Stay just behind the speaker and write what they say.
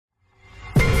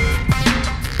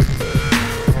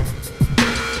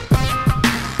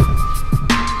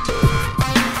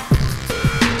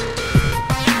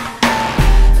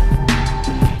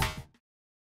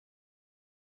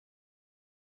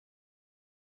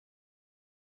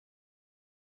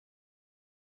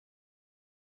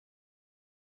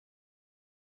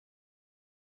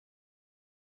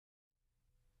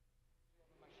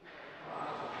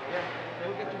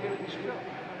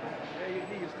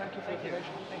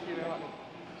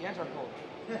The hands are cold.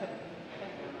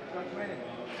 Start training.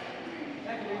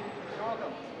 Thank you. You're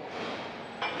welcome.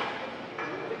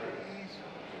 Please.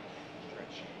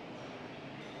 Stretch.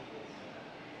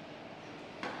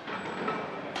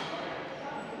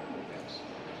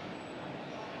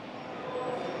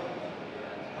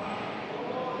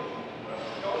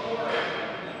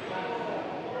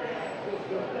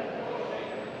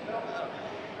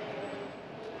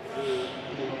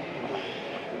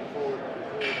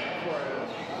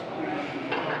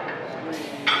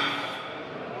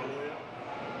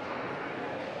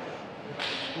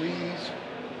 Squeeze.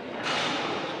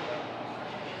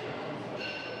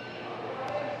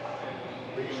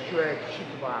 Big stretch, keep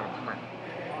the bottom, come on.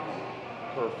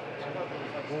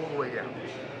 Perfect. All the way down.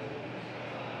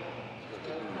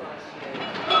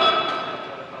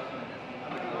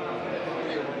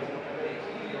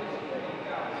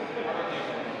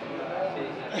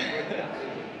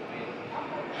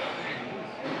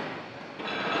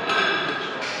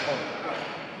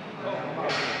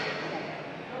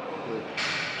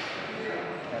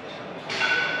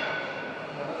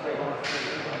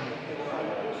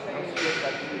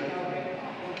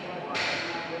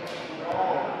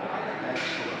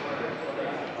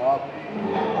 Up, on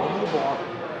the bar.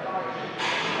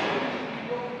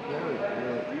 Very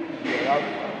good. Get up,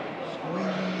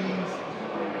 squeeze.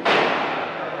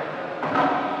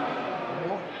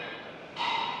 More.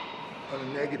 On the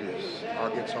negatives,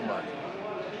 I'll get somebody.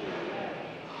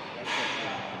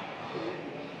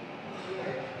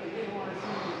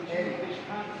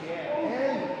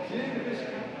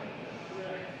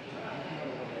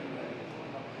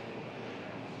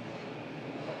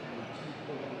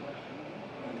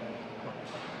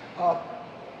 Up,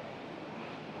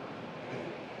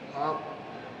 up,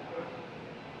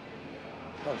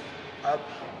 up,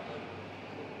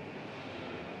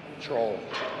 control.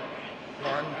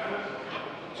 1,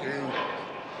 2,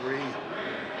 3,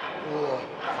 4,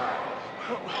 5.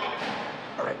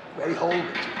 All right, ready, hold it.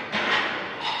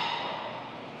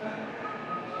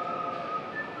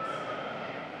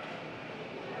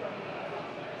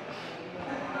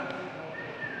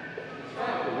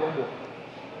 One more.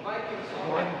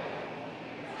 1,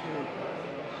 2,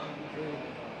 3,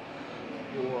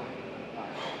 4, 5.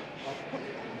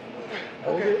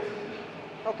 Okay.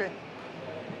 Okay.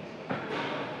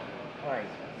 All right.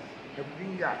 Everything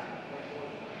you got.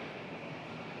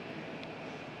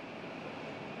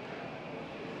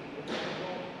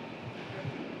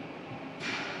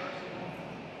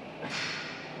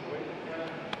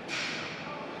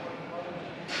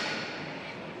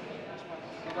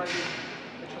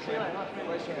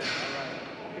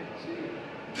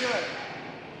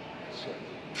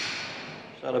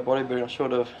 Started bodybuilding,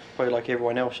 sort of probably like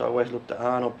everyone else. I always looked at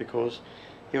Arnold because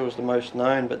he was the most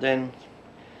known. But then,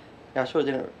 I sort of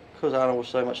didn't, because Arnold was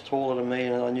so much taller than me,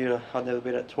 and I knew I'd never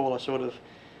be that tall. I sort of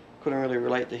couldn't really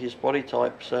relate to his body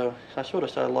type. So I sort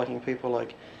of started liking people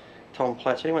like Tom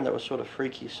Platz, anyone that was sort of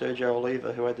freaky. Sergio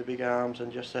Oliva, who had the big arms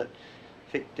and just that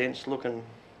thick, dense-looking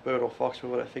bird or fox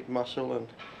with all that thick muscle. And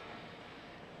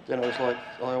then I was like,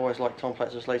 I always liked Tom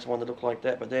Platz's legs, one that looked like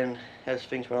that. But then as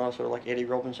things went on, I sort of like Eddie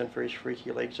Robinson for his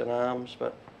freaky legs and arms.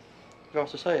 But if I was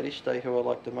to say at this stage who I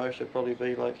liked the most, would probably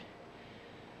be like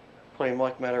probably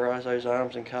Mike Matarazzo's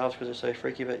arms and calves because they're so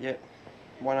freaky. But yet,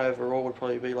 one overall would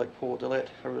probably be like Paul Dillette.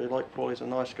 I really like Paul. He's a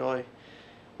nice guy.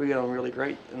 We get on really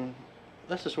great, and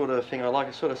that's the sort of thing I like.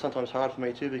 It's sort of sometimes hard for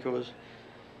me too because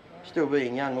still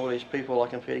being young, all these people I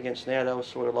compete against now, they were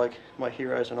sort of like my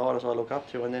heroes and idols I look up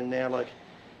to, and then now like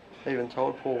I even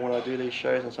told Paul when I do these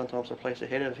shows and sometimes I place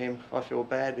ahead of him, I feel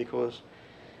bad because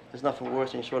there's nothing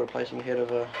worse than sort of placing ahead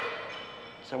of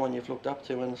someone you've looked up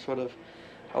to, and sort of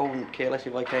I wouldn't care less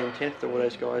if I came 10th to all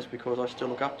those guys because I still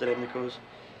look up to them because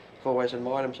I've always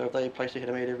admired them. So if they placed ahead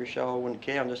of me at every show, I wouldn't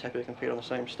care. I'm just happy to compete on the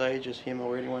same stage as him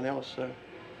or anyone else. So, you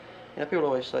know, people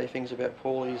always say things about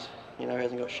Paul. He's, you know,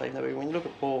 hasn't got shape. But when you look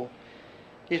at Paul,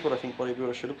 here's what I think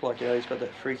bodybuilders should look like. You know, he's got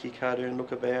that freaky cartoon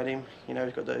look about him. You know,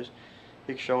 he's got those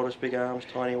big shoulders, big arms,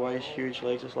 tiny waist, huge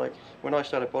legs. It's like when I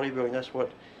started bodybuilding, that's what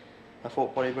I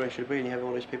thought bodybuilding should be. And you have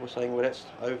all these people saying, well, that's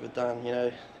overdone. You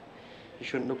know, you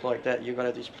shouldn't look like that. You've got to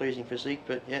have this pleasing physique.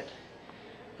 But yet,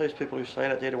 those people who say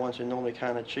that, they're the ones who normally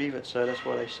can't achieve it. So that's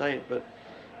why they say it. But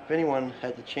if anyone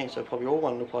had the chance, they'd probably all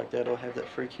want to look like that or have that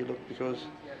freaky look because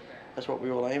that's what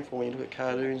we all aim for. When you look at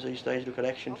cartoons these days, look at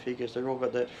action figures, they've all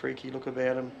got that freaky look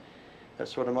about them, that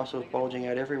sort of muscles bulging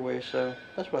out everywhere. So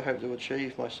that's what I hope to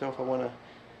achieve myself. I want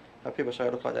to, people say I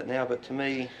look like that now, but to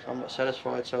me, I'm not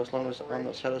satisfied. So as long as I'm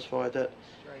not satisfied, that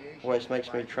always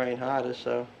makes me train harder.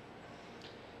 So,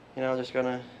 you know, I'm just going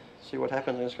to see what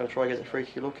happens. I'm just going to try to get the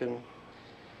freaky look, and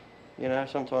You know,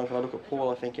 sometimes when I look at Paul,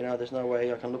 I think, you know, there's no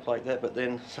way I can look like that. But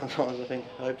then sometimes I think,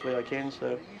 hopefully I can.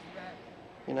 So,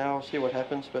 you know, I'll see what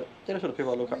happens. But they're the sort of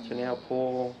people I look up to now.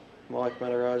 Paul, Mike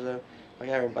Matarazzo, like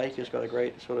Aaron Baker's got a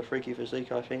great sort of freaky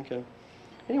physique, I think. And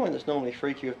anyone that's normally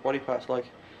freaky with body parts, like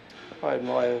I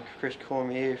admire Chris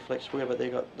Cormier, Flex Wheeler, but they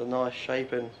got the nice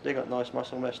shape and they got nice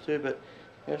muscle mass too. But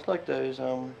you know, it's like those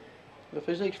the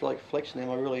physiques like Flex and them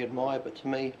I really admire. But to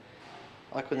me,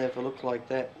 I could never look like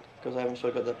that because I haven't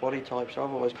sort of got that body type. So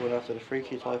I've always gone after the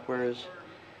freaky type. Whereas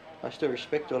I still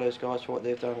respect all those guys for what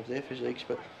they've done with their physiques.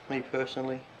 But me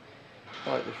personally,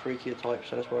 I like the freakier type.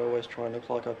 So that's why I always try and look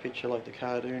like I picture like the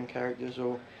cartoon characters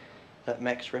or that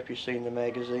Max Rep you see in the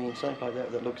magazine, something like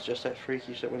that that looks just that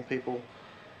freaky. So when people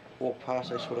walk past,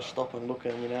 they sort of stop and look,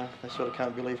 and you know, they sort of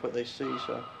can't believe what they see.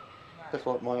 So that's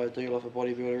like my ideal of a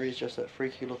bodybuilder, is just that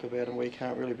freaky look about them where you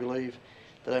can't really believe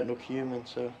they don't look human.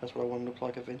 So that's what I want to look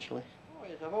like eventually.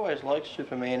 I've always liked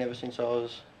Superman ever since I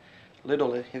was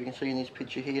little. If you can see in this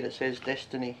picture here that says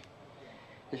Destiny,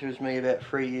 this was me about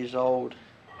 3 years old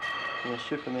in a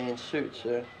Superman suit.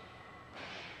 So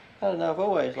I don't know, I've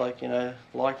always liked him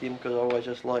because I always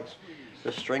just liked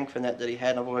the strength and that he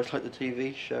had. I've always liked the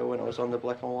TV show when I was on the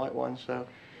black and white one. So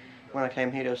when I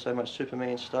came here, there was so much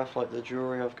Superman stuff, like the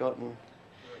jewelry I've got and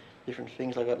different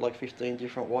things. I got like 15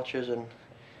 different watches and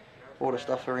all the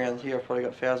stuff around here. I've probably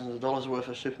got thousands of dollars worth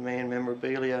of Superman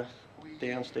memorabilia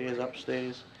downstairs,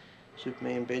 upstairs,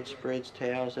 Superman bedspreads,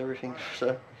 towels, everything.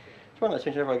 So it's one of those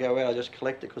things, whenever I go out I just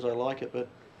collect it because I like it. But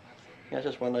you know, it's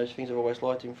just one of those things I've always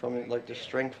liked him from, like the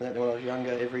strength and that. When I was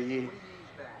younger, every year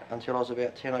until I was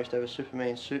about 10, I used to have a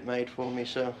Superman suit made for me.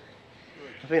 So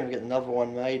I think I'm getting another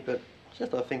one made, but it's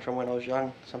just a thing from when I was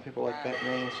young. Some people like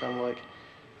Batman, some like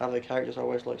other characters. I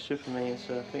always like Superman.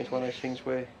 So I think it's one of those things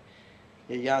where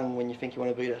you're young when you think you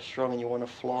want to be that strong and you want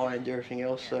to fly and do everything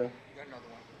else. So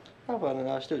I don't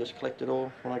know, I still just collect it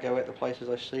all. When I go out to places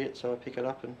I see it, so I pick it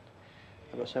up, and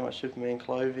I've got so much Superman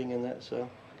clothing and that. So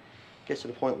it gets to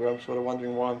the point where I'm sort of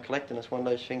wondering why I'm collecting. It's one of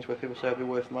those things where people say it'll be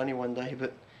worth money one day,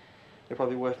 but it'll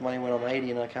probably be worth money when I'm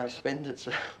 80 and I can't spend it.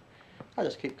 So I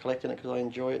just keep collecting it because I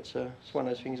enjoy it. So it's one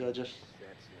of those things I just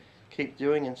keep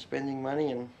doing and spending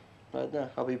money, and I don't know,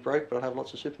 I'll be broke, but I'll have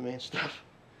lots of Superman stuff.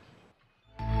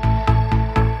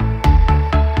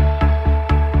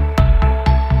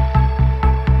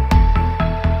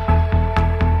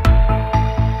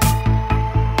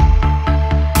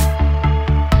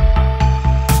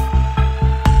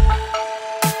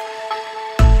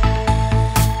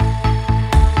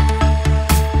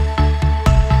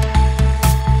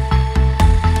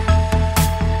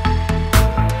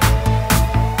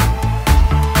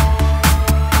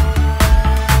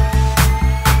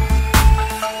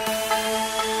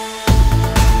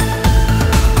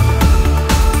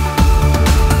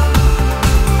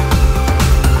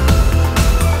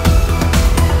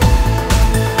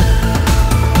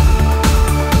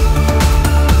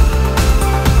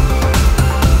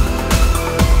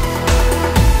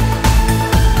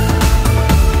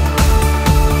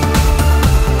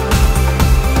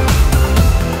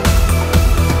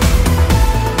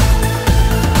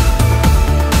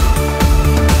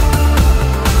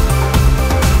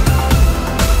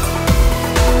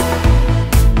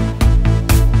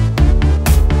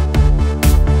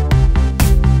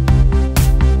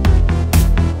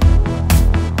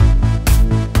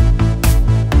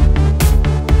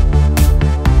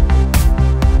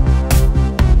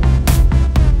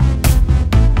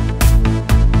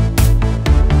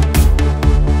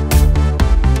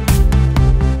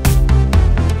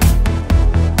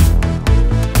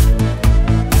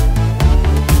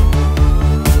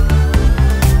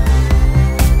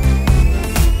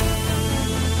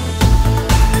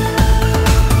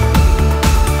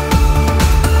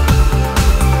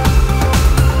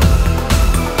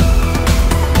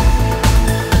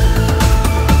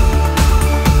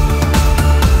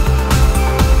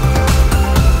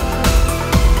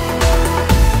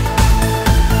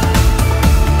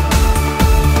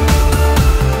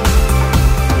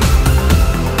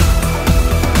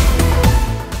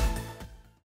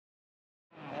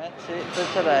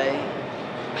 Today,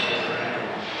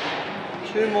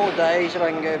 2 more days and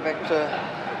I can go back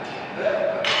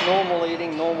to normal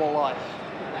eating, normal life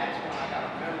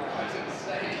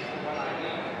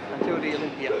until the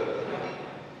Olympia.